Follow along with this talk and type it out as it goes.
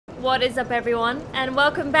What is up, everyone, and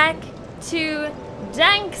welcome back to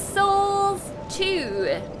Dark Souls 2.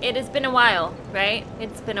 It has been a while, right?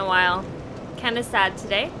 It's been a while. Kind of sad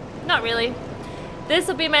today. Not really. This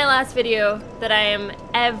will be my last video that I am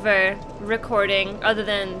ever recording other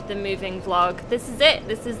than the moving vlog. This is it.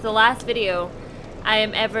 This is the last video I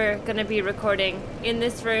am ever going to be recording in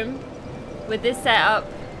this room with this setup,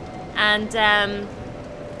 and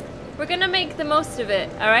we're gonna make the most of it,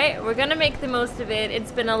 alright? We're gonna make the most of it.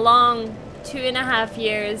 It's been a long 2.5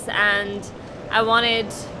 years, and I wanted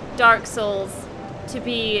Dark Souls to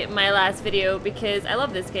be my last video because I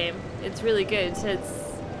love this game. It's really good.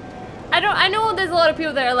 I know there's a lot of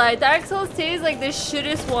people that are like, Dark Souls 2 is like the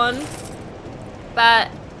shittest one, but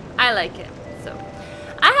I like it. So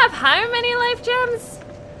I have how many life gems?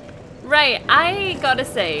 Right, I gotta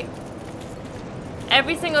say,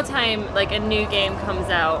 every single time like a new game comes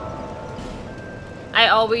out, I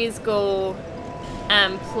always go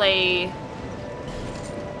and play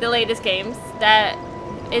the latest games. That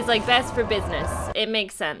is like best for business. It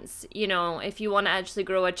makes sense. You know, if you want to actually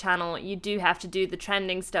grow a channel, you do have to do the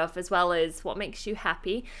trending stuff as well as what makes you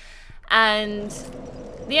happy. And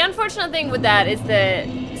the unfortunate thing with that is that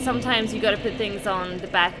sometimes you got to put things on the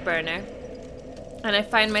back burner. And I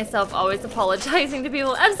find myself always apologizing to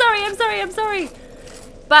people. I'm sorry.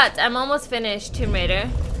 But I'm almost finished Tomb Raider.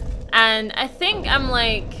 And I think I'm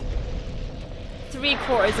like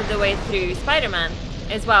 3/4 of the way through Spider-Man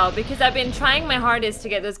as well, because I've been trying my hardest to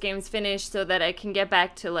get those games finished so that I can get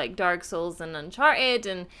back to like Dark Souls and Uncharted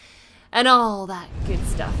and all that good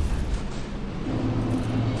stuff.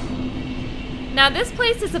 Now this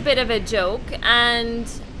place is a bit of a joke, and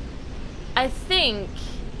I think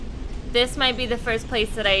this might be the first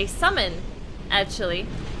place that I summon, actually.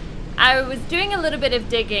 I was doing a little bit of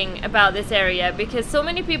digging about this area because so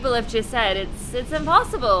many people have just said it's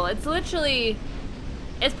impossible. It's literally,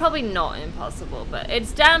 it's probably not impossible, but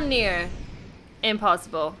it's damn near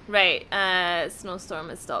impossible. Right, snowstorm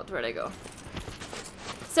has stopped. Where'd I go?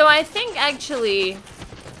 So I think actually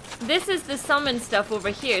this is the summon stuff over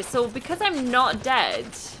here. So because I'm not dead,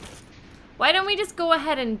 why don't we just go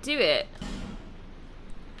ahead and do it?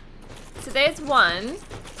 So there's one.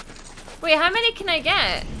 Wait, how many can I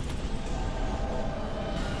get?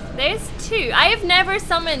 There's 2. I have never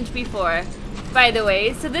summoned before, by the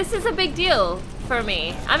way, so this is a big deal for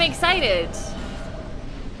me. I'm excited.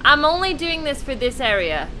 I'm only doing this for this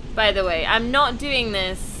area, by the way. I'm not doing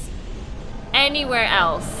this anywhere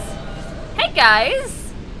else. Hey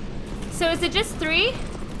guys! So is it just 3?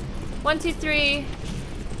 1, 2, 3.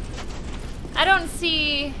 I don't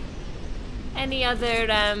see any other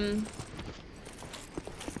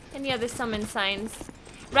summon signs.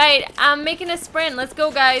 Right, I'm making a sprint. Let's go,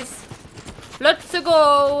 guys. Let's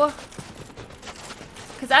go.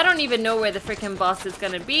 Because I don't even know where the freaking boss is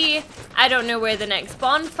going to be. I don't know where the next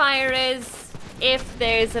bonfire is. If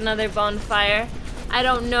there's another bonfire. I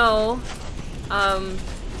don't know.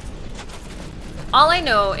 All I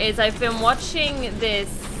know is I've been watching this.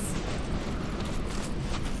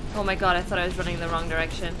 Oh my god, I thought I was running in the wrong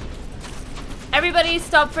direction. Everybody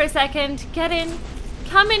stop for a second. Get in.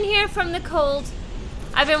 Come in here from the cold.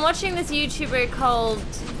 I've been watching this YouTuber called,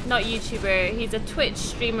 not YouTuber, he's a Twitch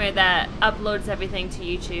streamer that uploads everything to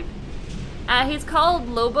YouTube. He's called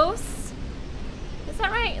Lobos. Is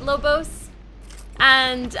that right? Lobos.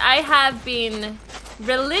 And I have been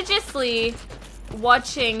religiously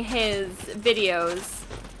watching his videos.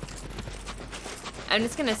 I'm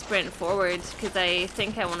just gonna sprint forward because I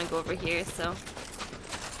think I want to go over here, so.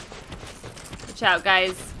 Watch out,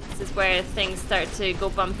 guys. This is where things start to go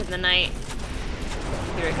bump in the night.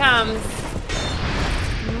 Here it comes.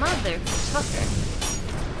 Motherfucker.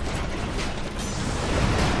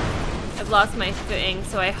 I've lost my footing,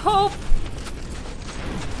 so I hope.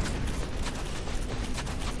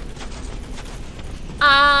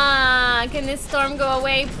 Can this storm go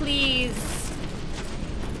away, please?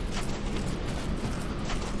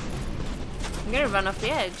 I'm gonna run off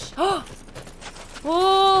the edge. Oh!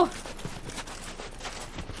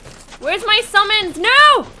 Where's my summons?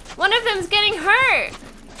 No! One of them's getting hurt!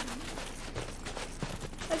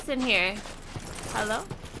 What's in here? Hello?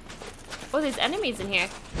 Oh, there's enemies in here.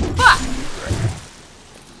 Fuck!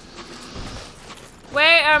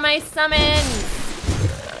 Where are my summons?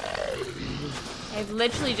 I've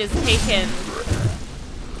literally just taken...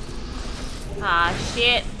 Ah,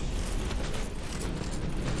 shit.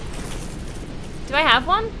 Do I have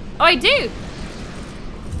one? Oh, I do!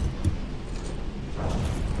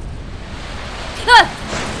 Ah!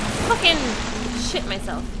 Fucking shit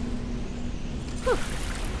myself. Whew.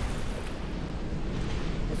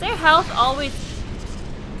 Is their health always...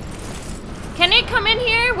 Can it come in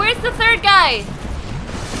here? Where's die!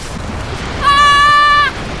 Ah!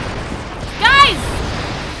 Guys!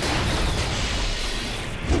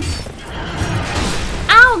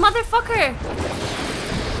 Ow, motherfucker!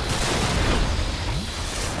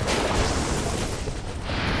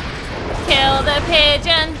 Kill the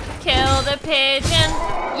pigeon! Kill the pigeon!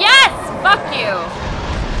 Yes! Fuck you!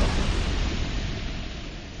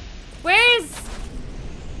 Where's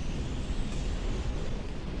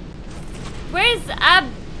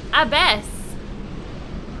Abbess?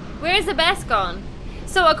 Where's Abbess gone?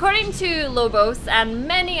 So according to Lobos and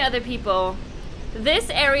many other people,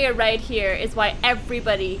 this area right here is why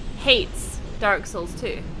everybody hates Dark Souls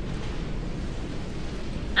 2.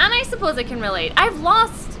 And I suppose I can relate. I've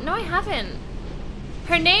lost... No, I haven't.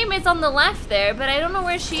 Her name is on the left there, but I don't know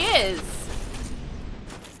where she is.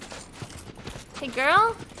 Hey,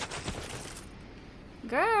 girl?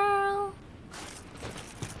 Girl?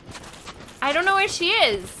 I don't know where she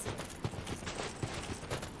is.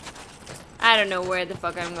 I don't know where the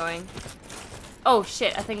fuck I'm going. Oh,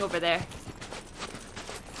 shit. I think over there.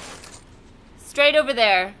 Straight over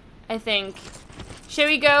there, I think. Should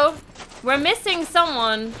we go? We're missing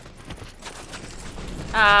someone.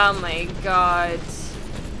 Oh my god.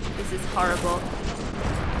 This is horrible.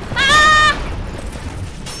 Ah!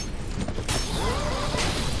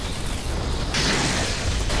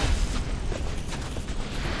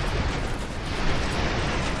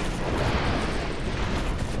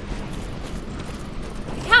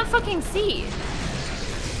 I can't fucking see.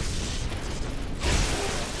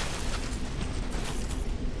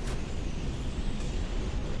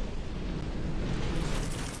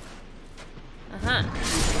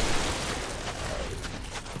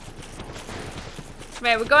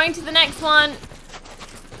 Right, we're going to the next one.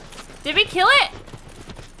 Did we kill it?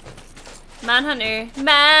 Manhunter.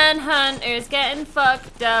 Manhunter's getting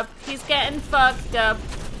fucked up. He's getting fucked up.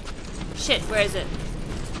 Shit, where is it?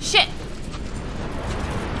 Shit!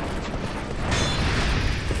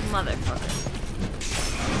 Motherfucker.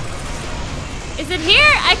 Is it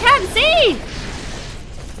here? I can't see!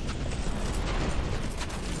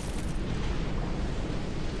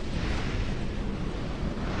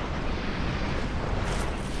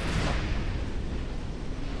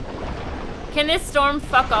 Can this storm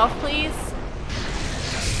fuck off, please?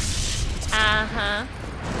 Uh-huh.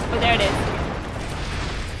 Oh, there it is.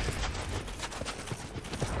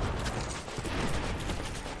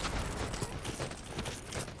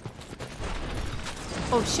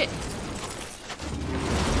 Oh, shit.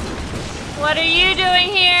 What are you doing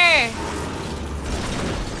here?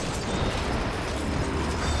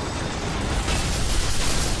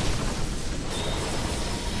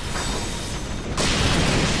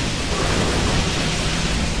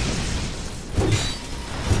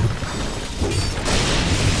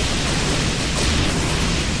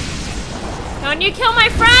 Don't you kill my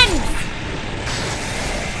friends!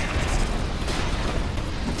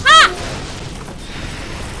 Ha!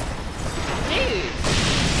 Dude.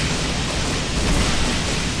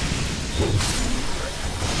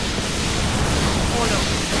 Oh no.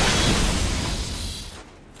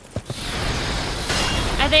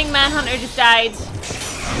 I think Manhunter just died.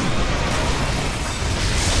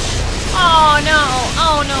 Oh no,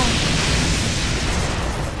 oh no.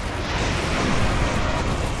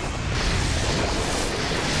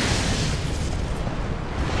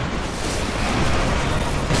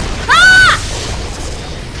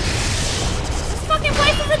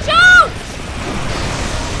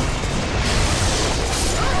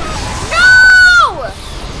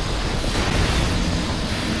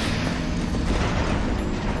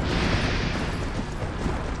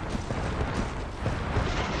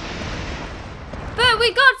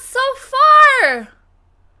 We got so far!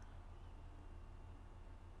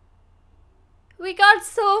 We got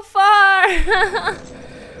so far!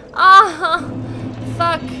 Oh,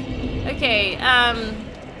 fuck. Okay,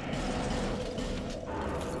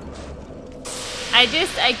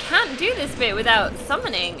 I can't do this bit without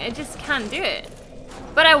summoning. I just can't do it.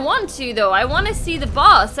 But I want to, though. I want to see the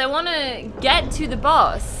boss. I want to get to the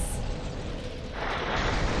boss.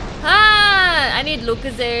 Ah! I need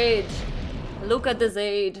Luca's aid. Look at this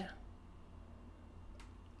aid.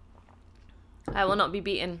 I will not be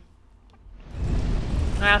beaten.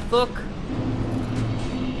 Ah, fuck.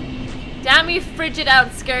 Damn you frigid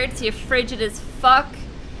outskirts, you frigid as fuck.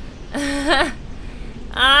 Ah.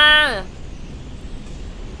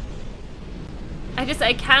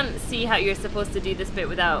 I can't see how you're supposed to do this bit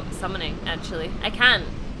without summoning, actually. I can't.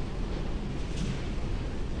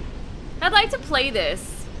 I'd like to play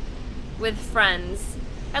this with friends.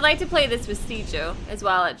 I'd like to play this with Stijo as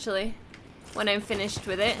well, actually, when I'm finished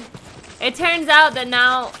with it. It turns out that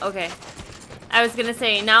now... Okay. I was gonna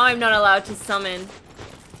say, now I'm not allowed to summon.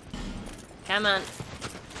 Come on.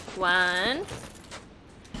 1,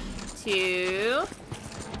 2.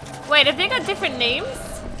 Wait, have they got different names?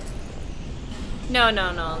 No,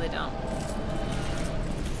 they don't.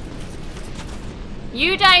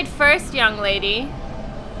 You died first, young lady.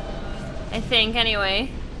 I think,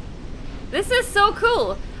 anyway. This is so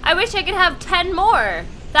cool. I wish I could have 10 more.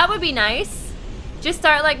 That would be nice. Just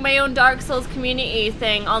start like my own Dark Souls community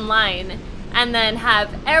thing online. And then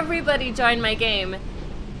have everybody join my game.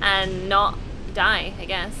 And not die, I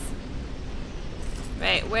guess.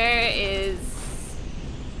 Right, where is...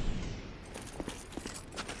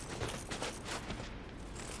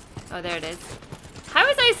 Oh, there it is. How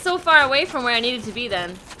was I so far away from where I needed to be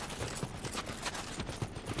then?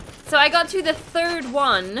 So I got to the 3rd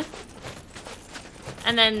one.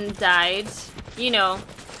 And then died. You know,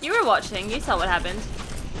 you were watching. You saw what happened.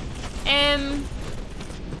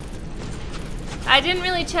 I didn't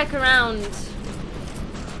really check around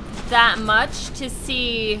that much to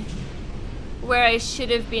see where I should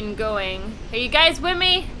have been going. Are you guys with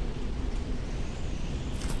me?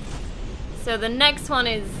 So the next one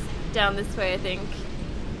is down this way, I think.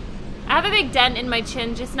 I have a big dent in my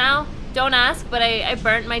chin just now. Don't ask, but I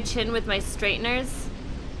burnt my chin with my straighteners.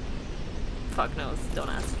 Fuck knows, don't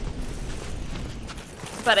ask.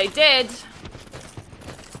 But I did.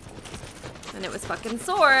 And it was fucking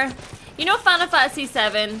sore. You know Final Fantasy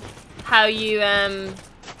VII, how you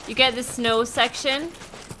get the snow section?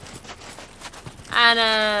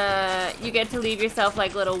 And you get to leave yourself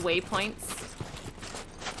like little waypoints.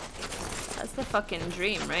 That's the fucking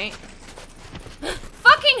dream, right?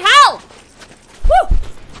 Fucking hell! Woo!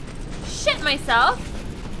 Shit myself.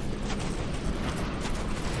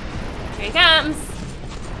 Here he comes.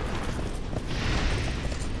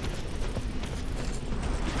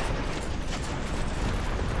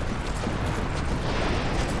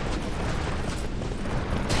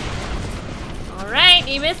 Alright,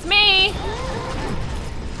 you missed me.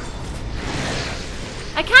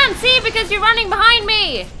 I can't see because you're running behind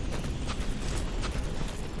me.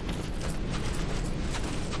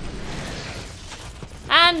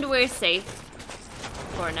 And we're safe.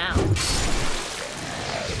 For now.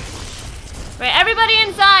 Right, everybody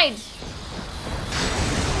inside!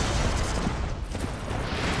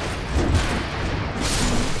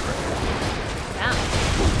 Yeah.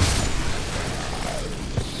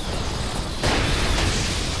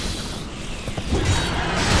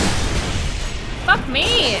 Fuck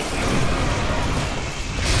me!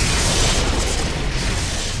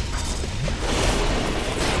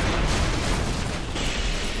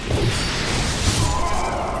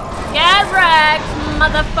 Get wrecked,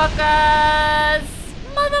 motherfuckers!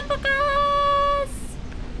 Motherfuckers!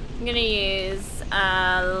 I'm gonna use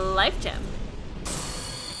a life gem.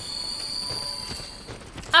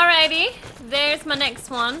 Alrighty, there's my next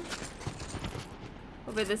one.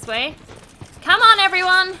 Over this way. Come on,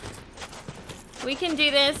 everyone! We can do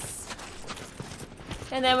this.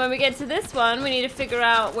 And then when we get to this one, we need to figure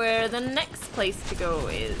out where the next place to go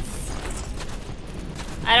is.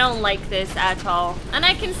 I don't like this at all. And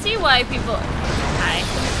I can see why people... Hi.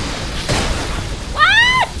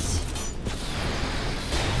 What?!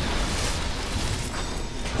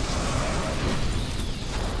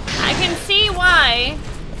 I can see why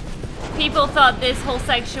people thought this whole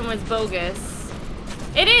section was bogus.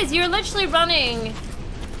 It is, you're literally running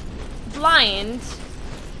blind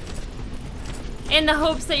in the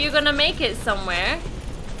hopes that you're gonna make it somewhere.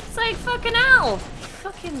 It's like, fucking hell.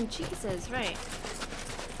 Fucking Jesus, right.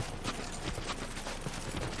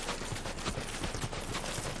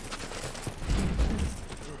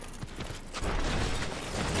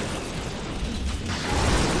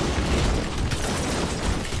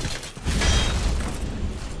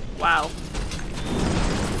 Wow.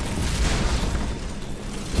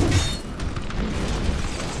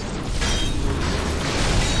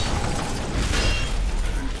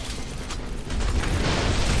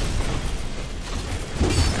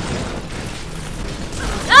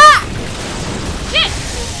 Ah! Shit!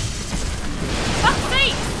 Fuck's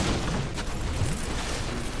sake!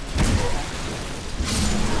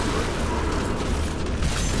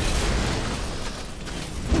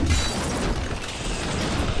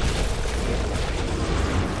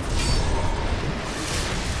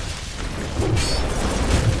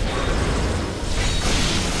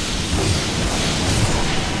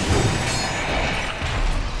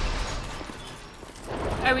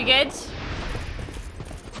 Are we good?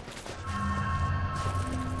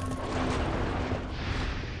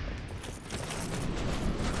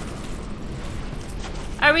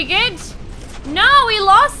 Are we good? No, we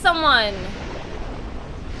lost someone.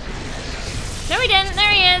 we didn't. There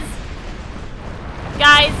he is.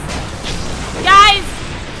 Guys. Guys!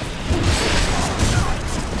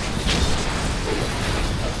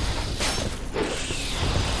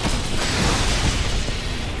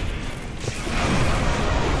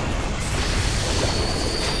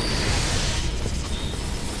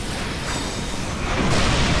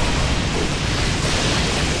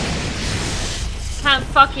 Can't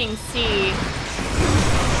fucking see.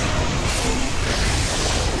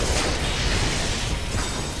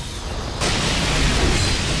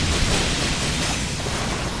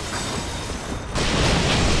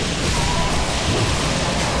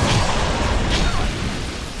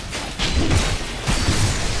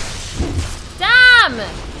 Damn!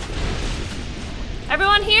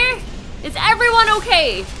 Everyone here? Is everyone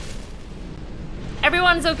okay?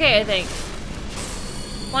 Everyone's okay, I think.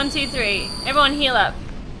 1, 2, 3. Everyone heal up.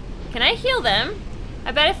 Can I heal them?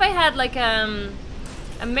 I bet if I had like a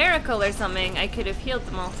miracle or something, I could have healed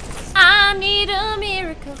them all. I need a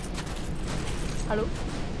miracle. Hello?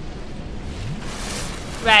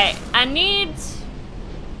 Right, I need...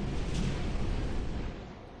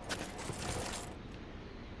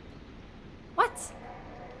 What?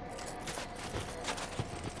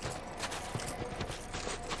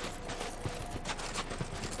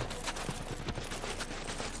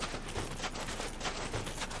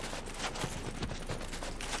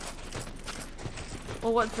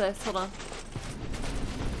 Well, what's this? Hold on.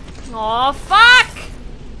 Oh, fuck!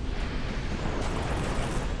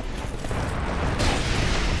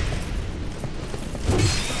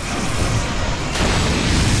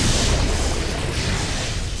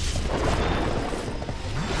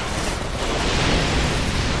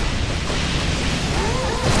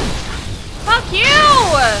 Fuck you!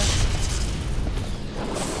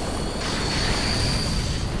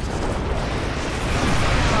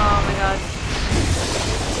 Oh my god.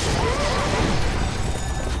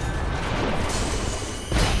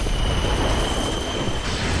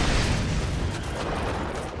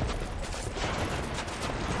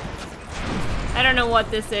 I don't know what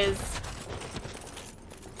this is.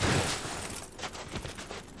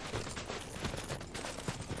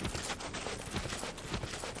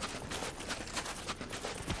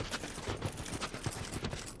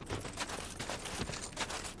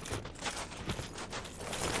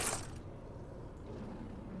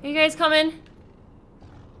 Are you guys coming?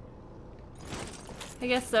 I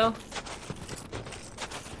guess so.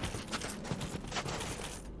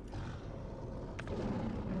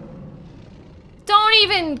 Don't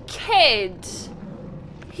even kid!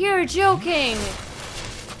 You're joking!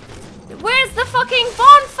 Where's the fucking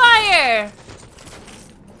bonfire?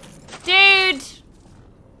 Dude!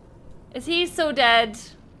 Is he so dead?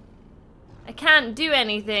 I can't do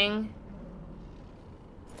anything.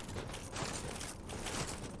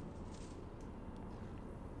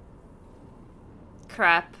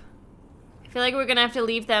 Crap. I feel like we're gonna have to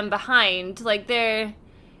leave them behind. Like they're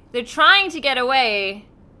trying to get away.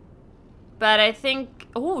 But I think...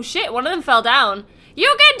 Oh shit, one of them fell down.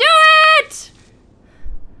 You can do it!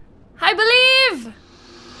 I believe!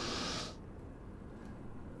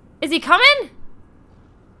 Is he coming?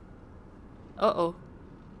 Uh-oh.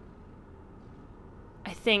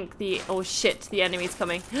 I think the... Oh shit, the enemy's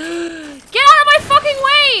coming. Get out of my fucking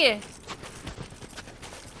way!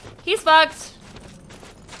 He's fucked.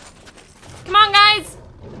 Come on, guys!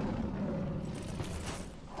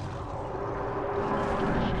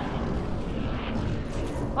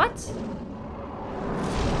 What?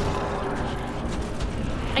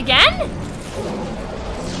 Again?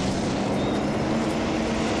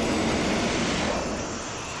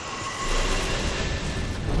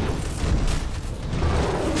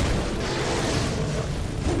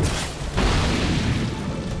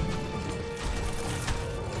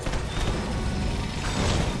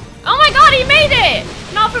 Oh my god, he made it!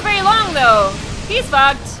 Not for very long though. He's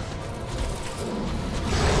fucked.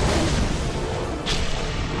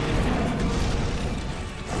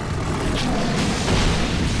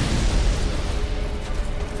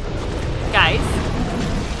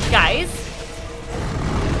 Guys.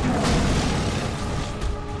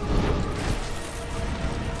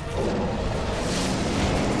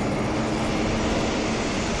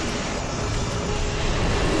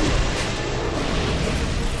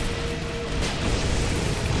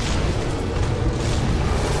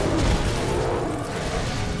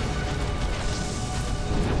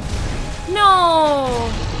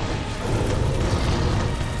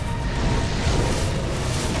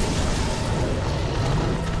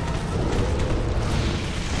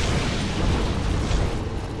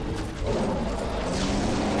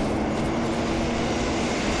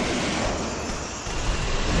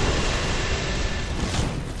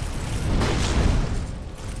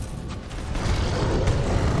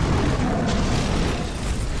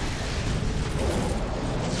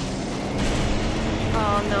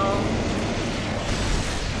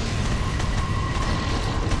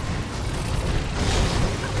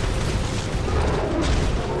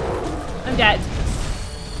 dead.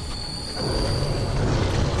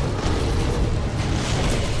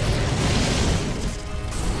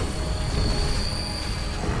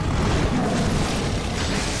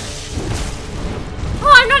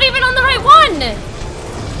 Oh, I'm not even on the right one!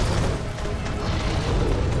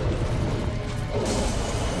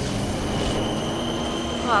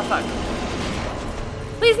 Oh, fuck.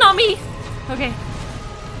 Please not me! Okay.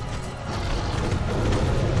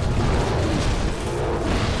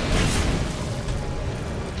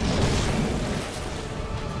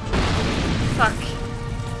 Fuck.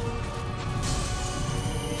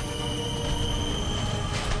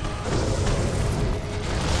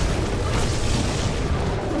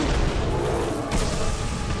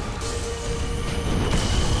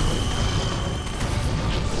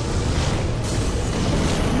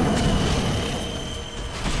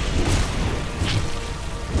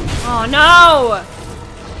 Oh no!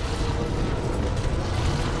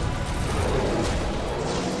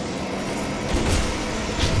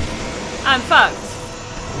 I'm fucked.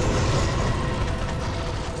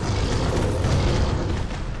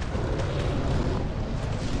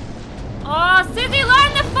 Oh, Suzy,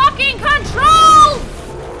 learn the fucking controls!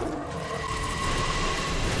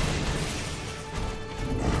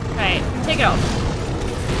 Right, take it off.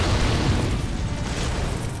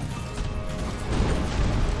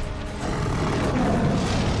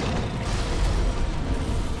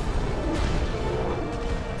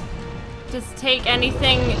 Just take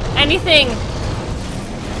anything, anything!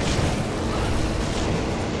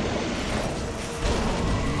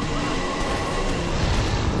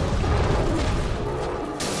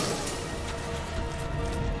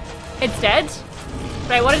 It's dead?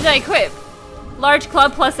 Right, what did I equip? Large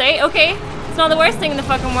club +8, okay. It's not the worst thing in the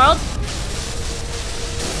fucking world.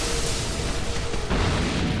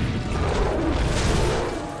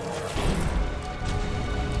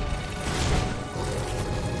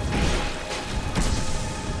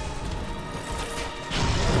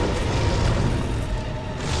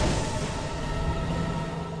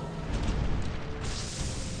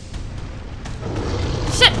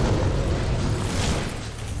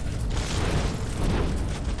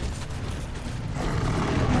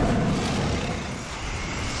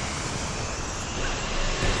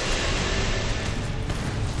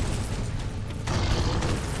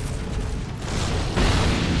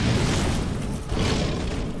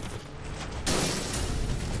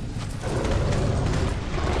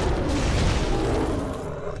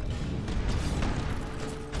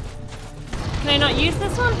 Can I not use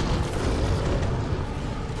this one?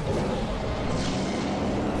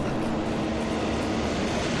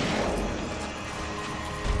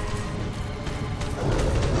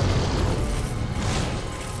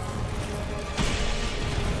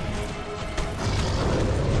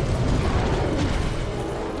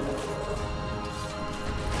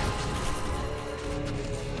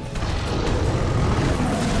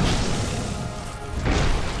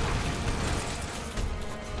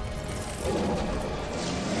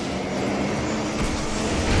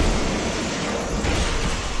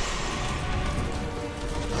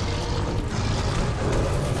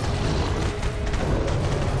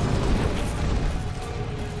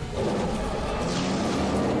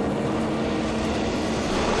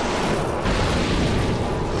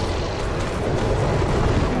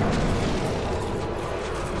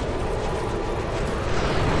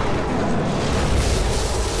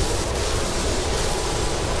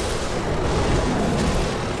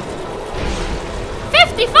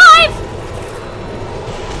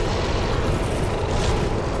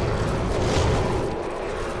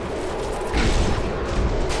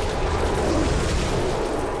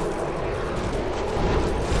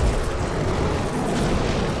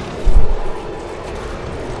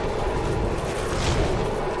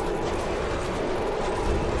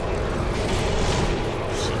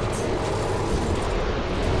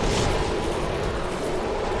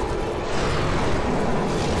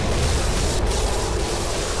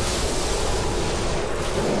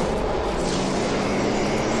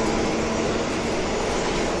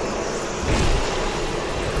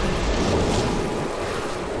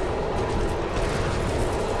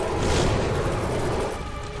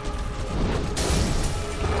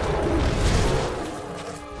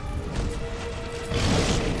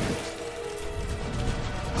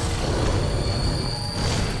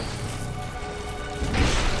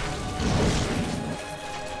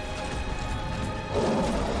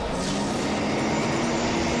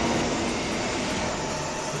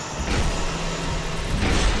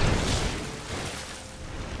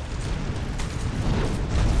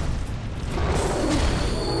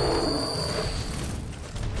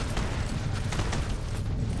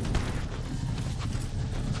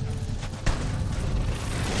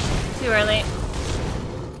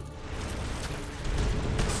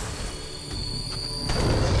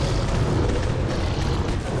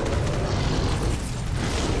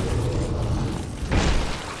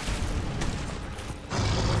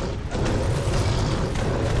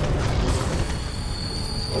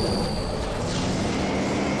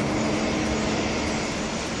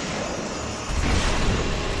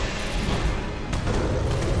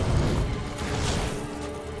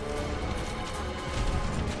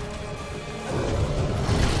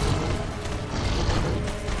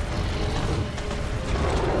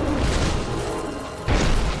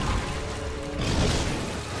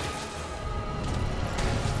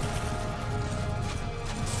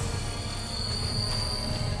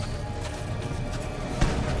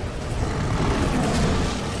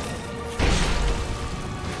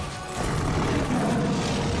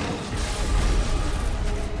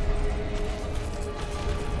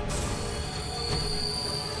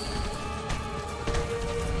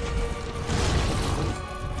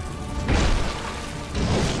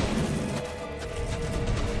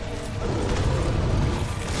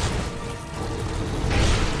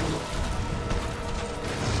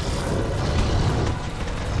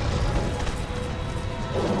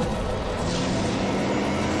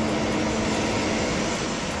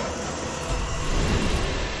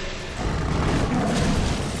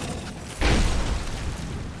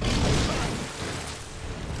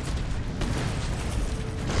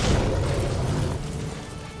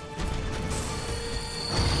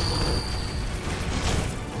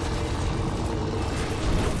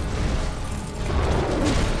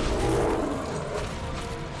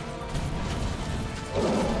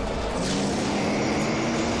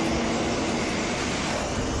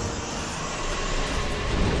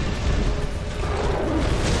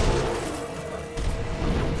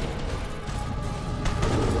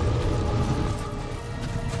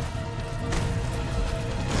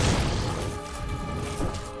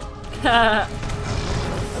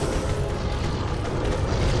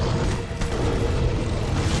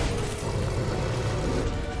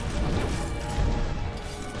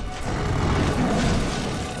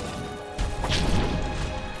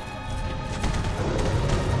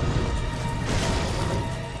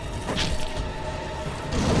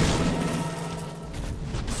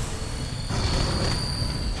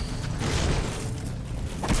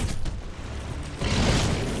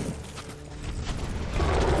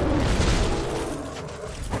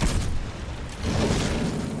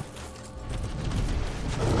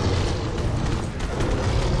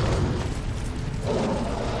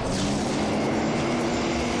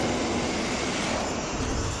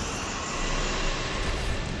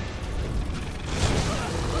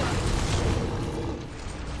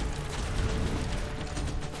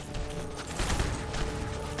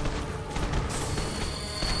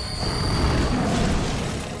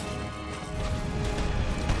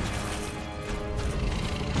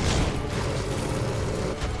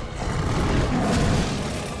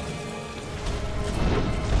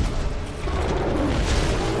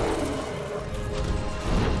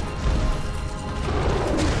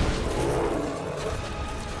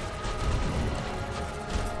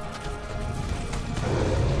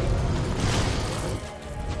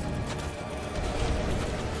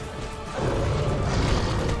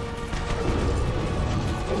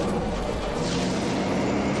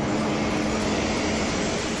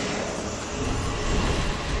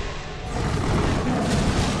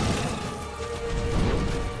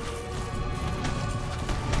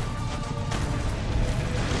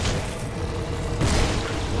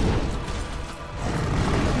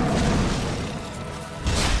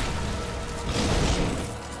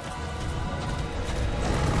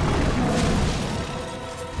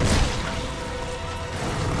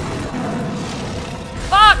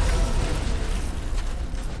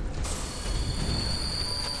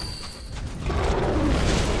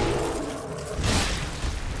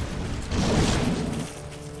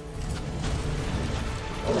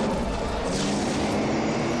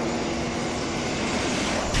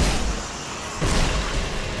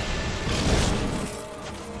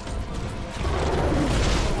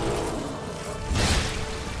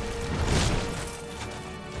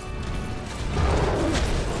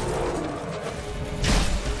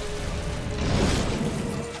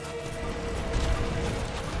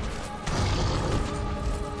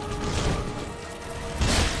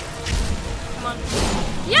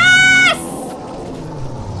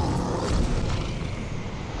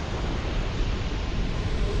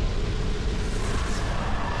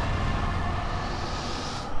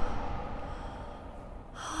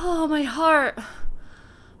 my heart.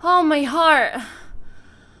 Oh, my heart.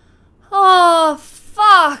 Oh,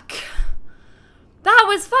 fuck. That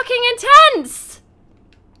was fucking intense.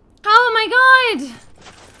 Oh my god.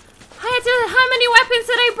 I had to, how many weapons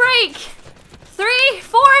did I break? 3?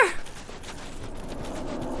 4?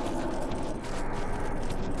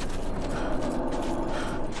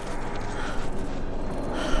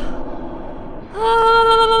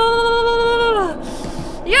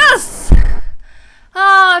 Yes!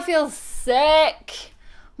 Oh, I feel sick.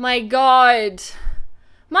 My god.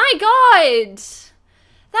 My god.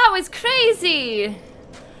 That was crazy.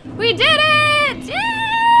 We did it!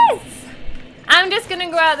 Yes! I'm just gonna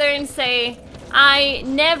go out there and say I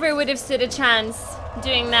never would have stood a chance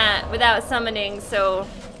doing that without summoning, so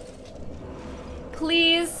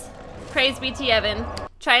please, praise be to Evan.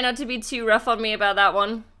 Try not to be too rough on me about that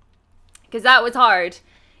one, because that was hard.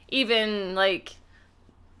 Even like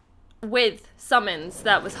with summons,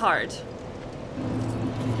 that was hard.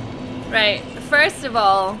 Right, first of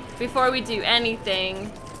all, before we do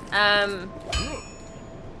anything,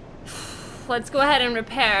 let's go ahead and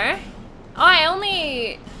repair. Oh, I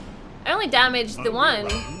only damaged the one.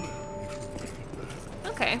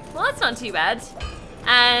 Okay, well that's not too bad.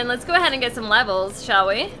 And let's go ahead and get some levels, shall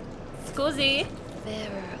we? Suzy.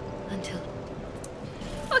 Bearer until.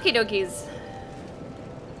 Okie dokies.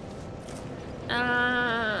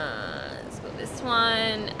 Let's go this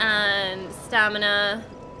one and stamina,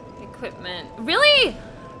 equipment. Really?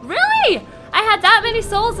 Really? I had that many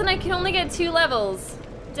souls and I can only get 2 levels.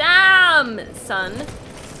 Damn, son.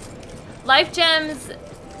 Life gems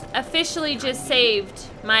officially just saved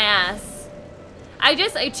my ass. I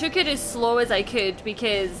took it as slow as I could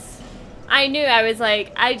because I knew, I was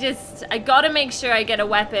like, I gotta make sure I get a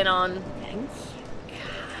weapon on.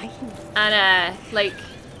 And like,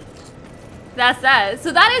 that's that.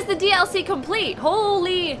 So that is the DLC complete.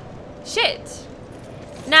 Holy shit.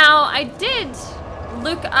 Now, I did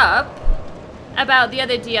look up about the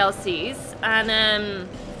other DLCs, and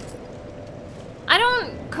I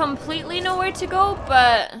don't completely know where to go,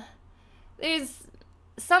 but there's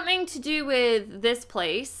something to do with this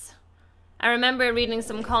place. I remember reading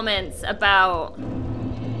some comments about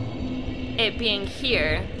it being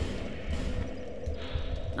here.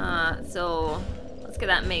 So let's get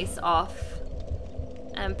that mace off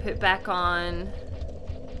and put back on.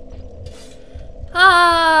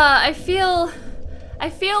 I feel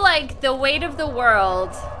like the weight of the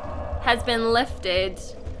world has been lifted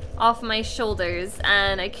off my shoulders,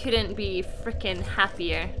 and I couldn't be freaking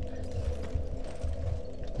happier.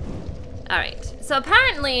 Alright, so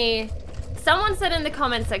apparently someone said in the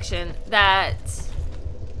comment section that...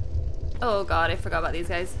 Oh god, I forgot about these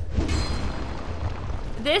guys.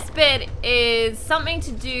 This bit is something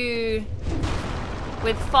to do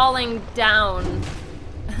with falling down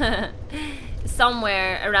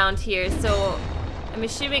somewhere around here, so I'm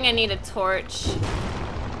assuming I need a torch.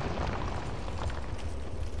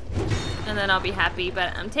 And then I'll be happy,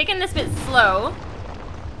 but I'm taking this bit slow.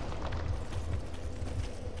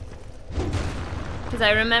 Because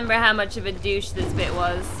I remember how much of a douche this bit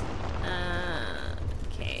was.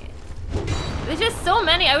 Okay. There's just so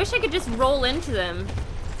many. I wish I could just roll into them.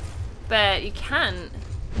 But you can't.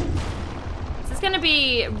 This is going to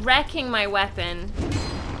be wrecking my weapon.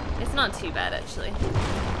 It's not too bad, actually.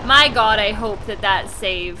 My god, I hope that that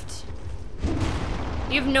saved.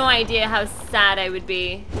 You have no idea how sad I would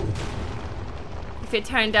be if it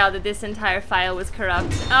turned out that this entire file was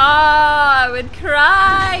corrupt. Oh, I would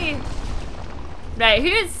cry! Right, who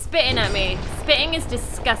is spitting at me? Spitting is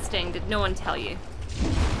disgusting. Did no one tell you?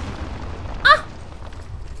 Ah!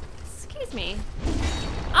 Excuse me.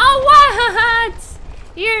 Oh, what?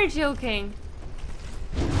 You're joking.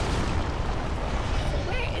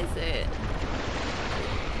 Where is it?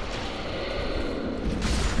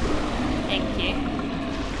 Thank you.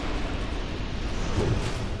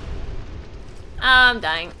 I'm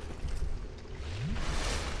dying.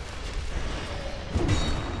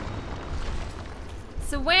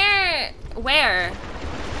 So where?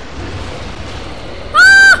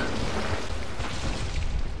 Ah!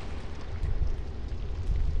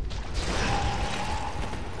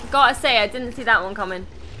 Gotta say, I didn't see that one coming.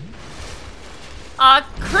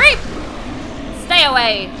 Creep! Stay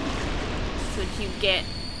away. That's what you get.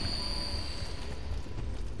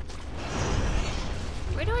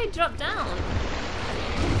 Where do I drop down?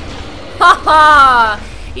 Ha ha!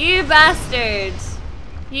 You bastard!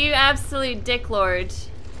 You absolute dicklord.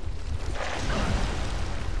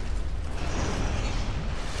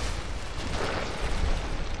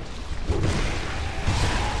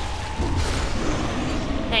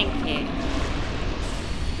 Thank you.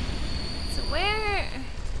 So where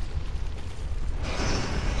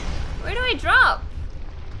do I drop?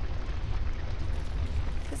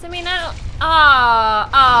 Because I mean I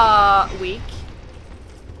don't weak.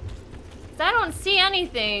 Because I don't see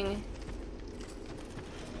anything.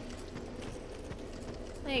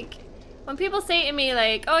 Like, when people say to me,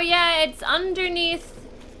 like, oh yeah, it's underneath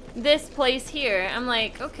this place here, I'm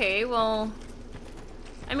like, okay, well,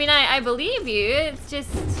 I mean, I believe you, it's just,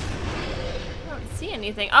 I don't see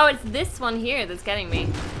anything. Oh, it's this one here that's getting me.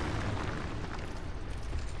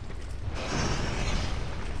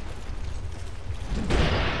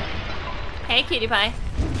 Hey, cutie pie.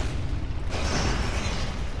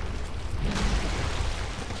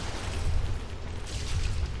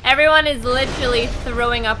 Everyone is literally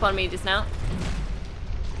throwing up on me just now.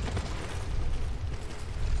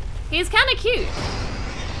 He's kind of cute.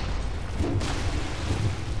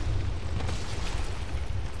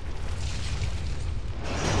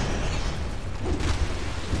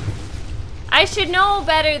 I should know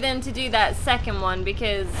better than to do that second one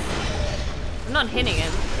because I'm not hitting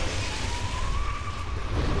him.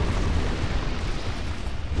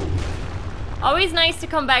 Always nice to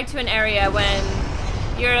come back to an area when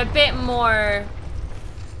you're a bit more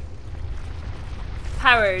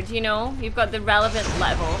powered, you know? You've got the relevant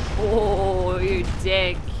level. Oh, you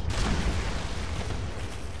dick.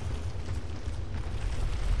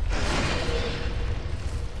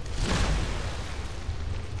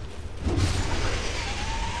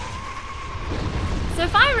 So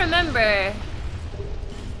if I remember,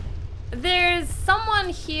 there's someone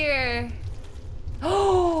here.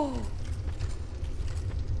 Oh!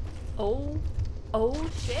 Oh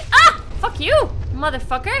shit. Ah! Fuck you,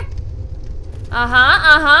 motherfucker.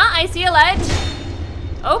 I see a ledge.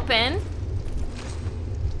 Open.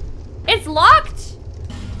 It's locked.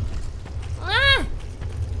 Ah.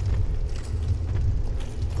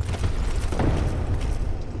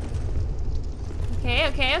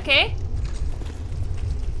 Okay.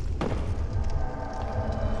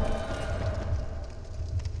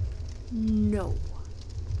 No.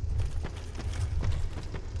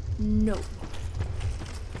 No.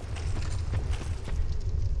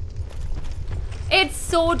 It's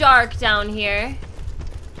so dark down here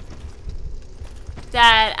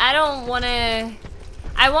that I don't want to...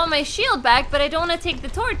 I want my shield back, but I don't want to take the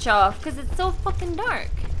torch off because it's so fucking dark.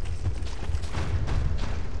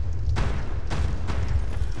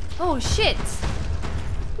 Oh shit.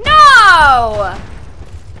 No!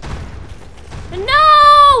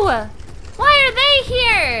 No! Why are they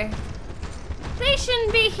here? They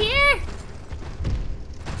shouldn't be here.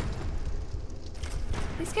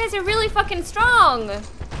 These guys are really fucking strong.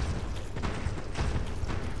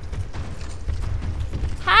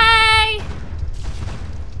 Hi!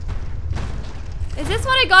 Is this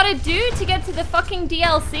what I gotta do to get to the fucking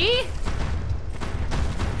DLC?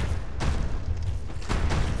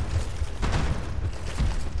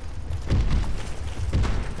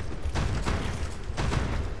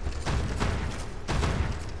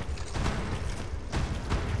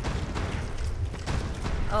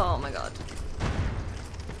 Oh my god.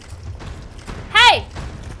 Hey!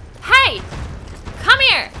 Hey! Come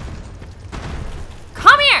here!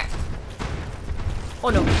 Come here! Oh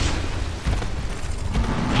no.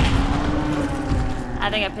 I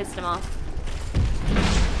think I pissed him off.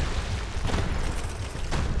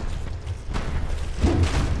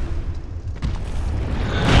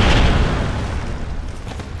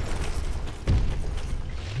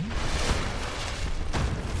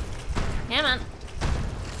 Yeah, man.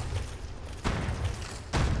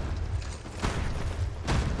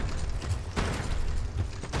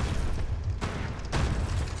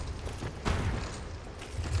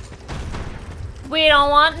 We don't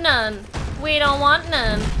want none. We don't want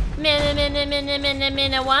none.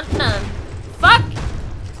 I want none. Fuck!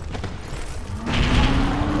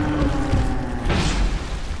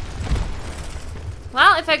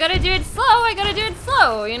 Well, if I gotta do it slow, I gotta do it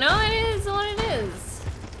slow, you know? It is what it is.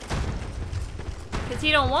 Because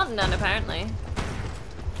he don't want none, apparently.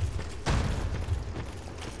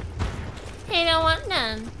 He don't want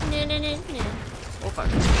none. No, no, no, no. Oh, fuck.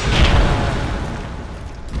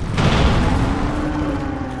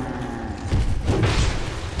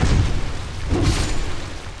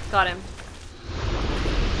 Got him.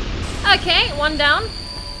 Okay, one down.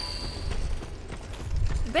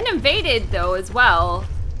 I've been invaded though as well.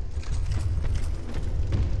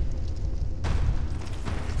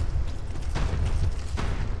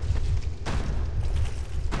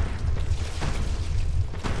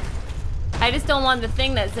 I just don't want the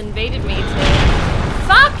thing that's invaded me to...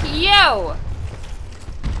 Fuck you!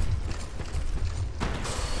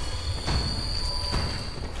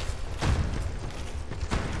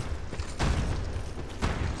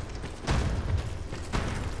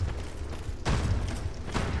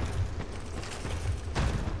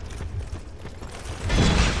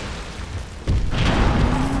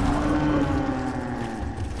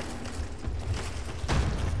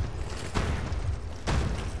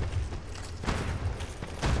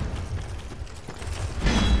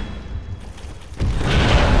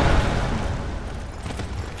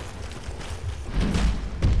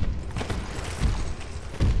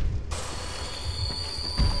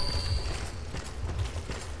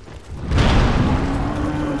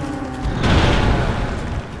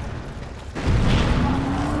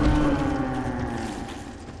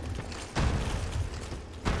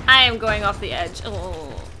 I am going off the edge. Oh.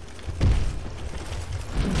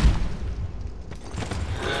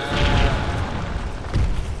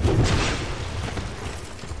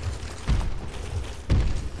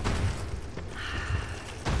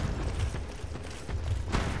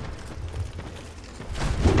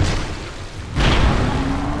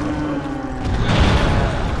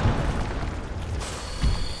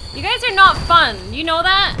 You guys are not fun. You know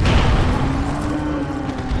that?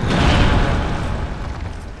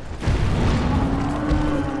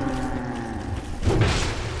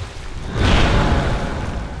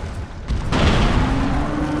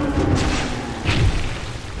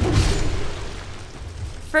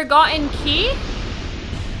 Forgotten key?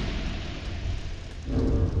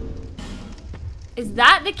 Is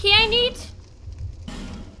that the key I need?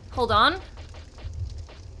 Hold on.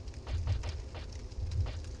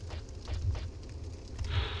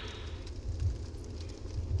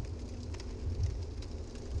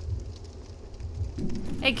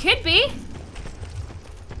 It could be.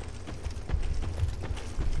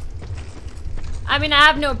 I mean, I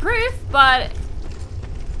have no proof, but...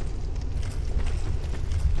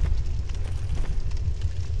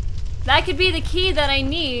 that could be the key that I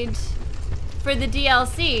need for the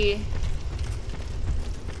DLC.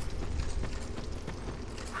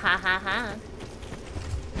 Ha ha ha.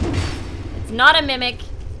 It's not a mimic.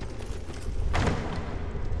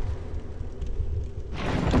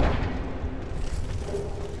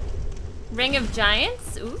 Ring of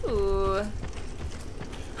Giants? Ooh.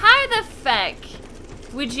 How the feck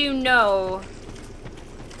would you know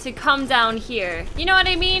to come down here? You know what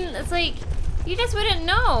I mean? It's like, you just wouldn't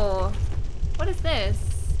know. What is this?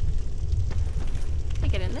 Can I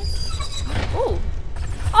get in this? Ooh.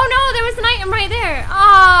 Oh no, there was an item right there.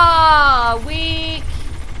 Ah, weak.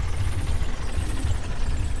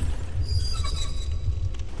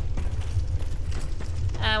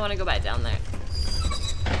 I want to go back down there.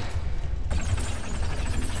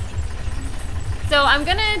 So I'm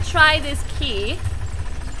gonna try this key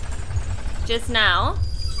just now.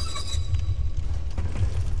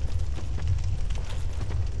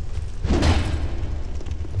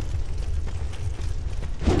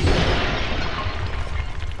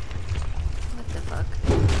 What the fuck?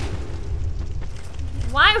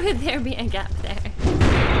 Why would there be a gap there?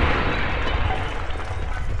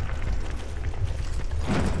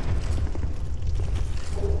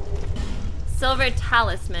 Silver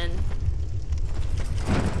talisman.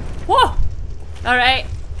 Whoa! Alright.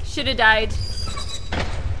 Should have died.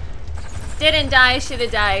 Didn't die, should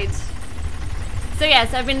have died. So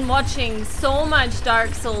yes, I've been watching so much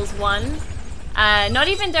Dark Souls 1. Not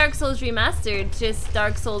even Dark Souls Remastered, just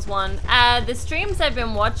Dark Souls 1. The streams I've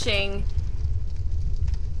been watching,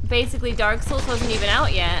 basically Dark Souls wasn't even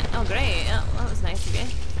out yet. Oh great, oh, that was nice of you.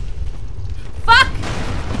 Fuck!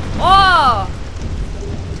 Oh!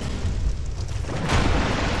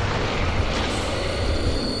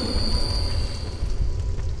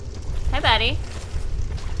 Hi, buddy.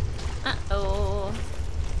 Uh-oh.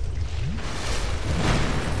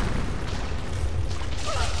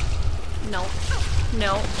 No.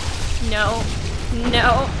 No. No.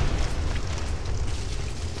 No.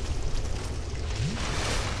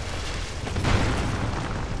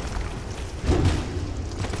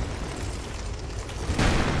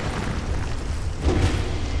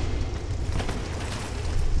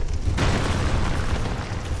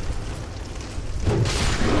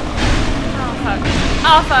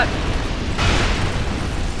 Oh fuck.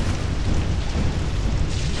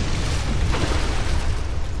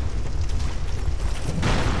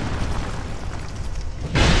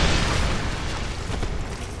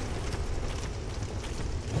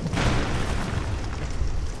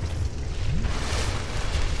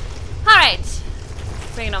 Alright.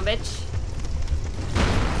 Bring it on, bitch.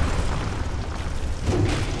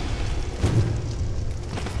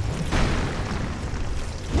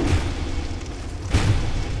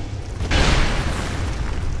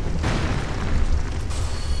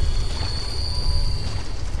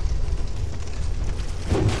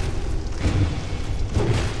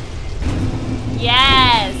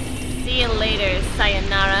 Yes! See you later,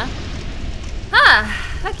 sayonara.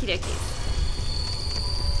 Ah, okie dokies.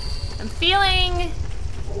 I'm feeling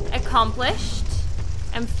accomplished.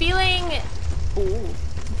 I'm feeling... Ooh.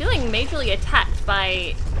 I'm feeling majorly attacked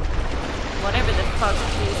by whatever the fuck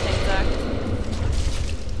these things are.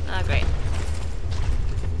 Oh, great.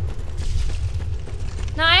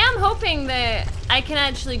 Now, I am hoping that I can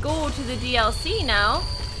actually go to the DLC now.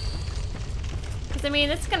 I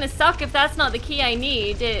mean, it's gonna suck if that's not the key I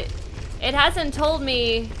need. It hasn't told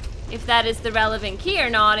me if that is the relevant key or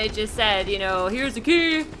not. It just said, you know, here's the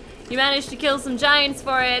key. You managed to kill some giants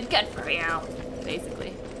for it. Good for you,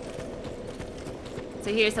 basically.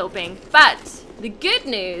 So here's hoping. But the good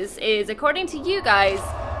news is, according to you guys,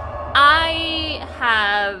 I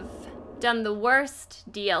have done the worst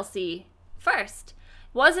DLC first.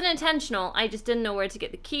 Wasn't intentional. I just didn't know where to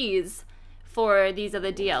get the keys for these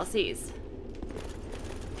other DLCs.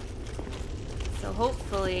 So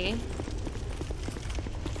hopefully...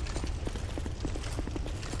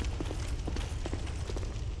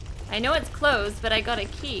 I know it's closed, but I got a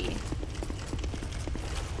key.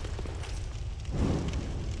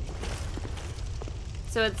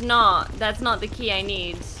 So it's not, that's not the key I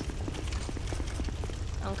need.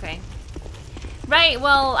 Okay. Right,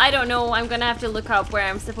 well, I don't know. I'm gonna have to look up where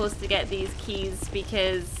I'm supposed to get these keys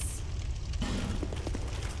because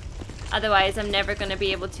otherwise I'm never gonna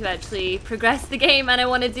be able to actually progress the game, and I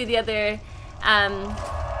want to do the other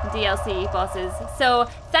DLC bosses. So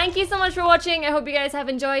thank you so much for watching. I hope you guys have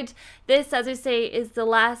enjoyed. This, as I say, is the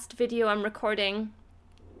last video I'm recording.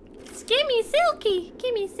 Skimmy silky,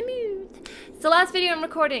 gimme smooth. It's the last video I'm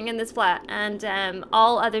recording in this flat, and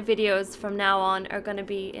all other videos from now on are gonna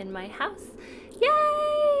be in my house.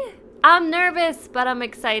 Yay! I'm nervous, but I'm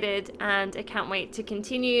excited, and I can't wait to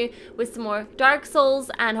continue with some more Dark Souls,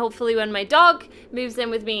 and hopefully when my dog moves in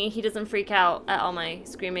with me, he doesn't freak out at all my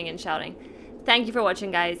screaming and shouting. Thank you for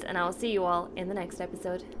watching, guys, and I will see you all in the next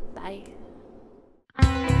episode. Bye.